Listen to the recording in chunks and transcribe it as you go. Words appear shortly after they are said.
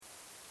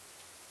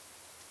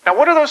Now,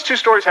 what do those two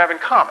stories have in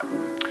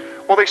common?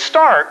 Well, they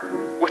start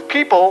with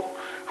people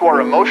who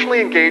are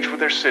emotionally engaged with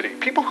their city,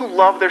 people who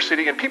love their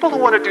city, and people who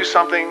want to do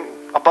something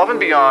above and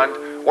beyond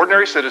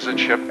ordinary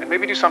citizenship and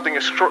maybe do something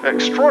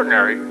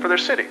extraordinary for their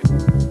city.